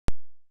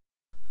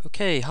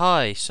Okay,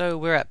 hi. So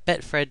we're at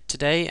Betfred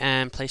today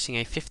and placing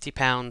a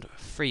 £50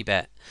 free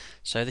bet.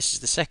 So this is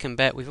the second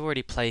bet. We've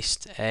already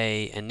placed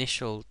a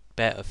initial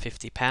bet of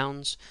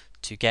 £50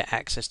 to get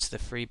access to the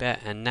free bet,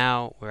 and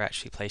now we're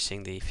actually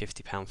placing the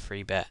 £50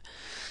 free bet.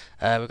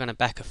 We're going to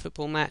back a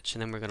football match,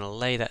 and then we're going to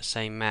lay that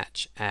same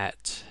match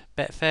at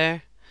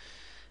Betfair,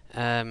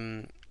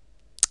 um,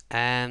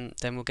 and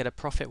then we'll get a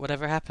profit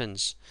whatever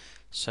happens.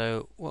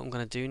 So what I'm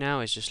going to do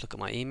now is just look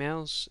at my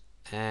emails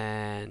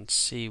and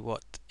see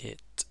what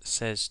it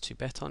says to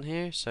bet on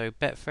here. So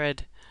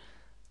Betfred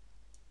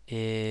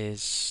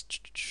is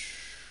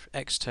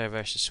Exeter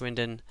versus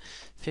Swindon,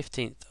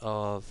 15th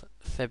of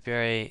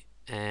February,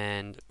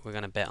 and we're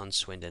going to bet on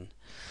Swindon.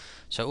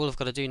 So all I've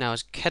got to do now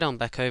is head on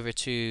back over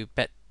to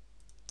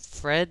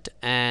Betfred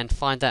and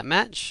find that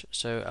match.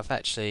 So I've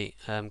actually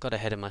got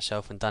ahead of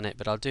myself and done it,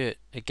 but I'll do it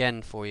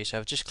again for you. So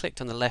I've just clicked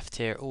on the left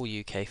here, all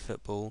UK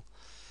football.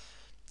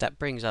 That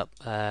brings up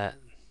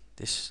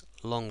this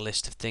long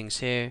list of things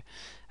here,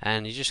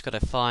 and you just got to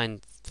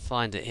find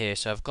it here.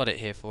 So I've got it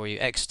here for you,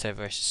 Exeter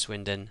versus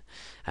Swindon,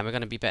 and we're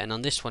going to be betting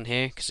on this one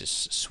here because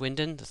it's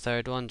Swindon, the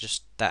third one,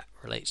 just that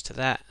relates to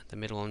that. The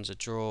middle one's a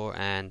draw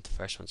and the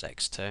first one's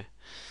Exeter.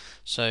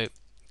 So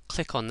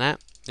click on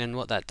that, and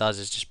what that does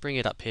is just bring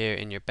it up here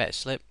in your bet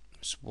slip.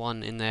 There's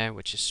one in there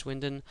which is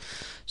Swindon,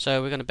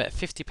 so we're going to bet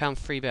 £50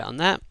 free bet on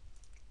that,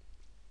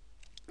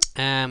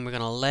 and we're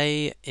going to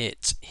lay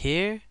it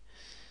here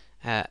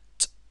at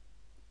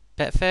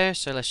Betfair.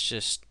 So let's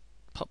just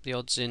pop the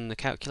odds in the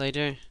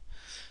calculator.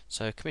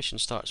 So commission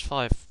starts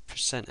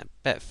 5% at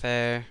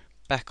Betfair,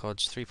 back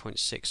odds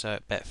 3.60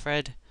 at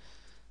Betfred,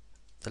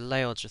 the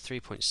lay odds are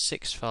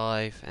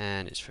 3.65,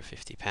 and it's for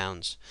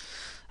 £50.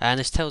 And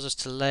this tells us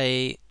to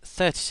lay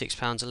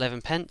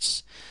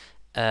 £36.11.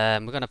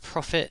 We're going to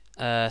profit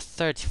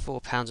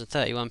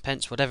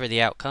 £34.31, whatever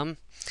the outcome,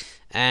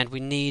 and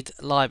we need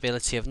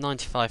liability of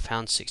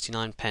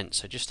 £95.69,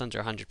 so just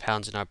under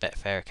 £100 in our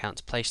Betfair account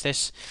to place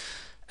this.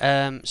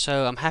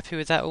 So I'm happy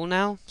with that all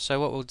now. So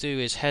what we'll do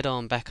is head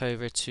on back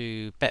over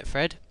to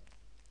Betfred,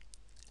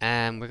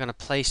 and we're going to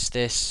place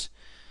this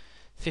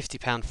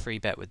 £50 free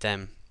bet with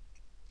them.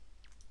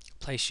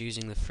 Place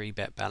using the free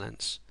bet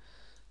balance.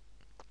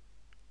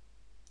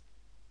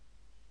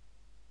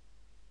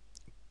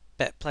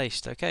 Bet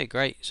placed. Okay,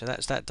 great. So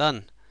that's that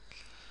done.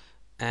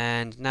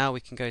 And now we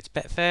can go to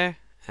Betfair,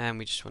 and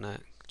we just want to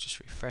just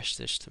refresh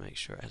this to make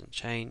sure it hasn't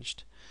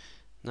changed.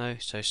 No.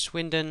 So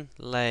Swindon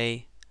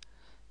lay.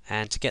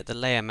 And to get the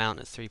lay amount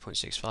at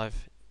 3.65,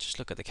 just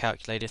look at the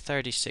calculator,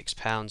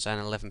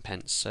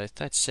 £36.11. So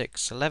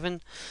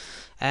 36.11,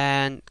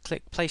 and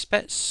click place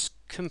bets,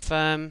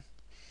 confirm,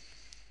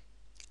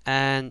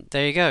 and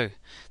there you go.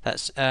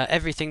 That's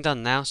everything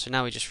done now. So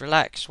now we just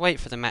relax, wait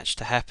for the match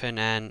to happen,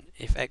 and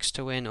if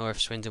Exeter win, or if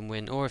Swindon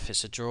win, or if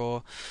it's a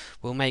draw,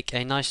 we'll make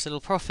a nice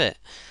little profit.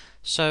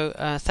 So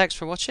thanks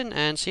for watching,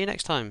 and see you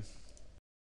next time.